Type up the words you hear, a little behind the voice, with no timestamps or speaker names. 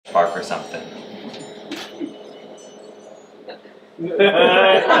park or something.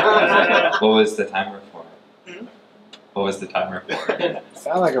 What was the timer for? What was the timer for?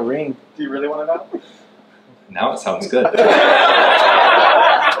 Sound like a ring. Do you really want to know? Now it sounds good.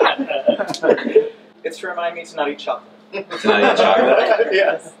 It's to remind me to not eat chocolate. To not eat chocolate?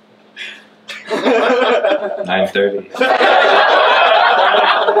 Yes. 9:30.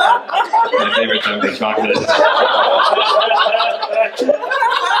 My favorite time for chocolate.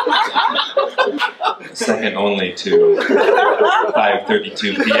 Second only to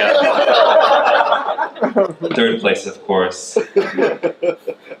 5:32 p.m. Third place, of course,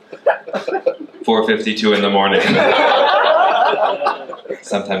 4:52 in the morning.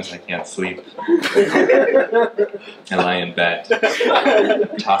 Sometimes I can't sleep. I lie in bed,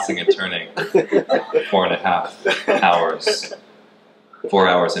 tossing and turning, 4.5 hours. 4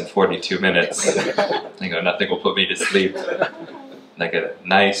 hours and 42 minutes. I go, nothing will put me to sleep like a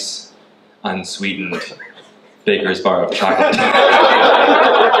nice, unsweetened baker's bar of chocolate.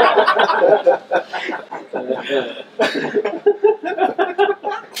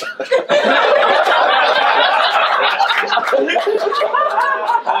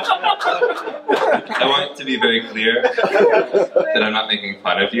 I want to be very clear that I'm not making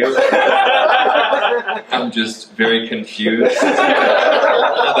fun of you. I'm just very confused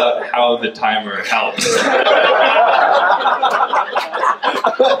about how the timer helps.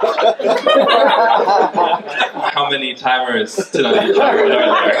 How many timers to not eat chocolate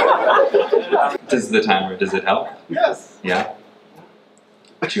are there? Does the timer, does it help? Yes. Yeah?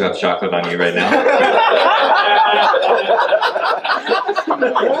 But you have chocolate on you right now?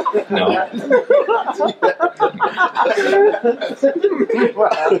 No?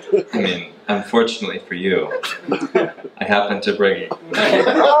 I mean, unfortunately for you, I happen to bring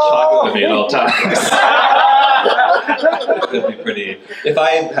chocolate with me at all times. That'd be pretty, if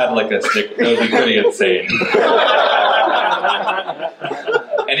I had like a stick, that would be pretty insane.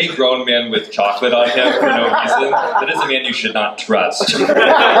 Any grown man with chocolate on him for no reason, that is a man you should not trust.